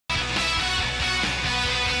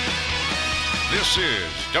This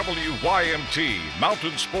is WYMT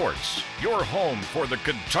Mountain Sports, your home for the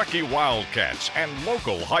Kentucky Wildcats and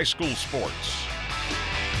local high school sports.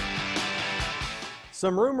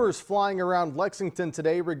 Some rumors flying around Lexington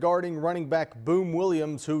today regarding running back Boom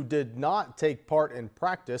Williams, who did not take part in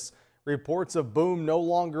practice. Reports of Boom no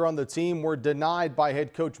longer on the team were denied by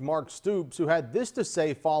head coach Mark Stoops, who had this to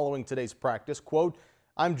say following today's practice, quote,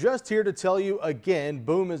 "I'm just here to tell you again,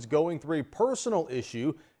 Boom is going through a personal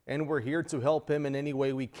issue, and we're here to help him in any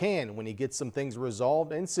way we can. When he gets some things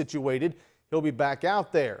resolved and situated, he'll be back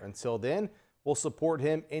out there. Until then, we'll support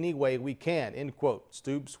him any way we can," end quote.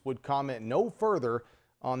 Stoops would comment no further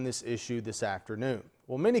on this issue this afternoon.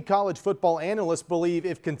 Well, many college football analysts believe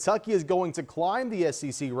if Kentucky is going to climb the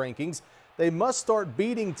SEC rankings, they must start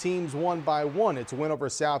beating teams one by one. Its win over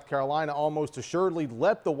South Carolina almost assuredly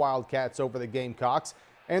leapt the Wildcats over the Gamecocks,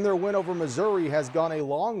 and their win over Missouri has gone a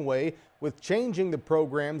long way with changing the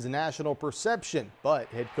program's national perception. But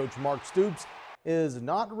head coach Mark Stoops is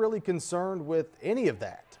not really concerned with any of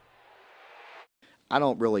that. I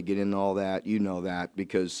don't really get into all that, you know that,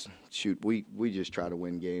 because shoot, we just try to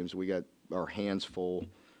win games. We got our hands full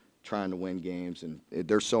trying to win games, and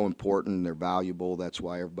they're so important and they're valuable. That's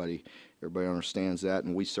why everybody understands that,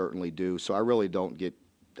 and we certainly do. So I really don't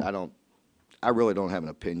have an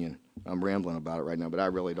opinion. I'm rambling about it right now, but I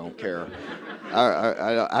really don't care.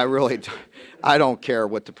 I don't care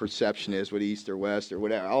what the perception is with East or West or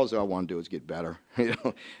whatever. All I want to do is get better,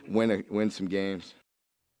 win some games.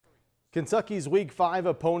 Kentucky's Week 5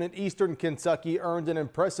 opponent, Eastern Kentucky, earned an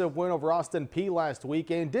impressive win over Austin Peay last week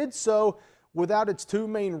and did so without its two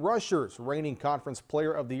main rushers. Reigning Conference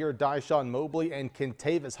Player of the Year Dyshawn Mobley and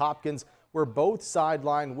Kentavious Hopkins were both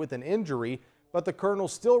sidelined with an injury, but the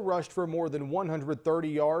Colonels still rushed for more than 130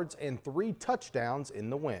 yards and 3 touchdowns in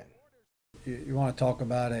the win. You want to talk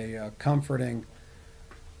about a comforting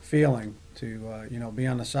feeling to be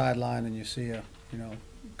on the sideline and you see a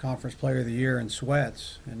Conference Player of the Year in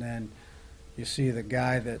sweats, and then you see the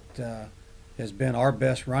guy that has been our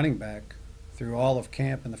best running back through all of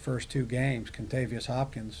camp in the first 2 games, Kentavious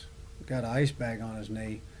Hopkins, got an ice bag on his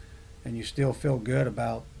knee, and you still feel good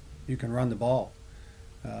about you can run the ball.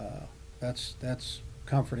 That's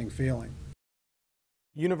comforting feeling.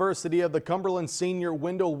 University of the Cumberland senior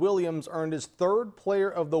Wendell Williams earned his 3rd Player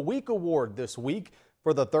of the Week award this week.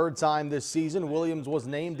 For the 3rd time this season, Williams was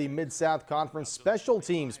named the Mid-South Conference Special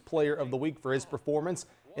Teams Player of the Week for his performance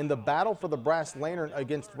in the battle for the Brass Lantern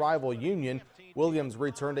against rival Union. Williams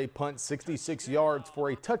returned a punt 66 yards for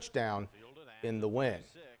a touchdown in the win.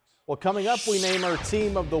 Well, coming up, we name our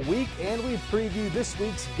Team of the Week, and we preview this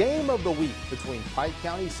week's Game of the Week between Pike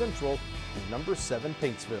County Central and number 7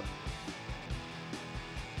 Paintsville.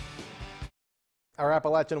 Our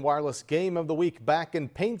Appalachian Wireless Game of the Week back in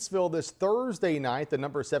Paintsville this Thursday night. The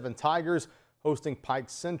number 7 Tigers hosting Pike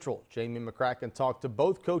Central. Jamie McCracken talked to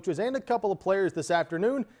both coaches and a couple of players this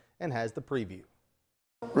afternoon and has the preview.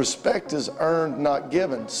 Respect is earned, not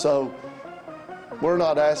given. So we're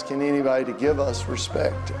not asking anybody to give us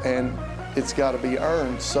respect, and it's got to be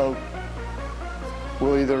earned. So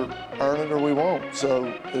we'll either earn it or we won't.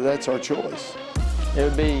 So that's our choice. It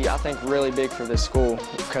would be, I think, really big for this school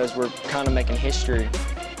because we're kind of making history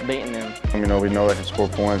beating them. We know they can score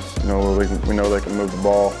points. We know they can move the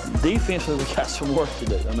ball. Defensively, we got some work to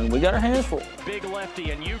do. We got our hands full. Big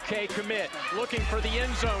lefty and UK commit, looking for the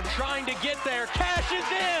end zone, trying to get there. Cash is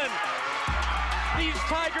in. These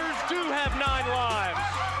Tigers do have 9 lives,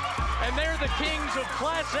 and they're the kings of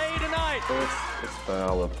Class A tonight. It's fun.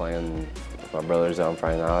 I love playing with my brothers out on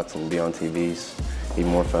Friday nights and be on TVs.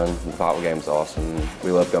 Even more fun. The football game's awesome.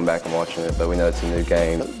 We love going back and watching it, but we know it's a new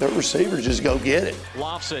game. The receivers just go get it.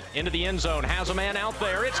 Lofts it into the end zone, has a man out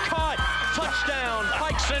there. It's caught. Touchdown,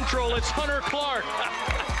 Pike Central. It's Hunter Clark.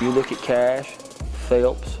 You look at Cash,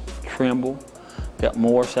 Phelps, Trimble, got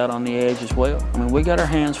Morris out on the edge as well. We got our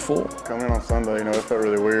hands full. Coming in on Sunday, it felt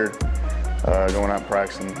really weird going out and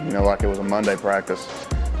practicing, like it was a Monday practice.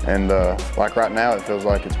 And like right now, it feels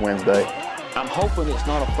like it's Wednesday. I'm hoping it's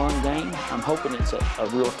not a fun game. I'm hoping it's a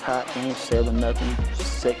real tight game, 7-0,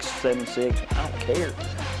 6-7-6. I don't care,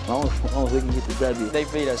 as long as we can get the W. They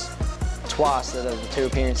beat us twice out of the 2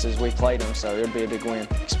 appearances we played them, so it'll be a big win,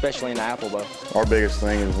 especially in the Apple Bowl. Our biggest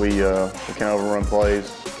thing is we can't overrun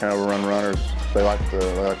plays, can't overrun runners. They like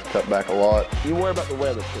to cut back a lot. You worry about the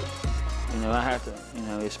weather too. I have to.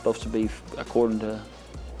 It's supposed to be, according to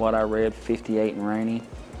what I read, 58 and rainy.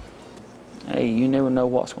 Hey, you never know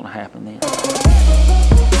what's going to happen then.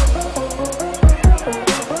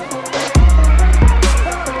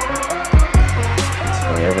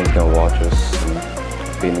 Everyone's going to watch us and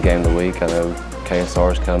be in the game of the week. I know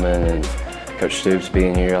KSR's coming and Coach Stoops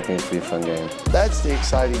being here, I think it's going to be a fun game. That's the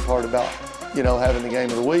exciting part about, you know, having the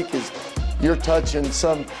game of the week is you're touching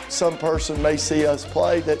some person may see us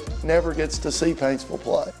play that never gets to see Paintsville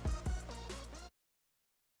play.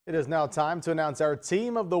 It is now time to announce our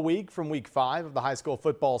team of the week from week 5 of the high school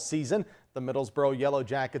football season. The Middlesboro Yellow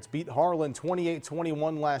Jackets beat Harlan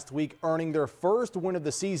 28-21 last week, earning their first win of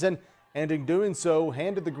the season, and in doing so,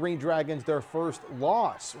 handed the Green Dragons their first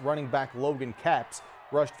loss. Running back Logan Capps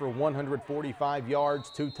rushed for 145 yards,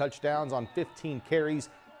 2 touchdowns on 15 carries,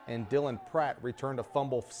 and Dylan Pratt returned a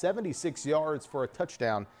fumble 76 yards for a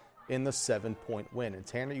touchdown in the 7-point win. And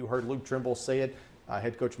Tanner, you heard Luke Trimble say it.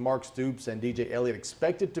 Head coach Mark Stoops and DJ Elliott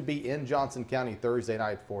expected to be in Johnson County Thursday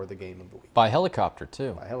night for the game of the week. By helicopter,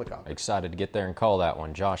 too. By helicopter. Excited to get there and call that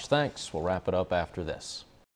one. Josh, thanks. We'll wrap it up after this.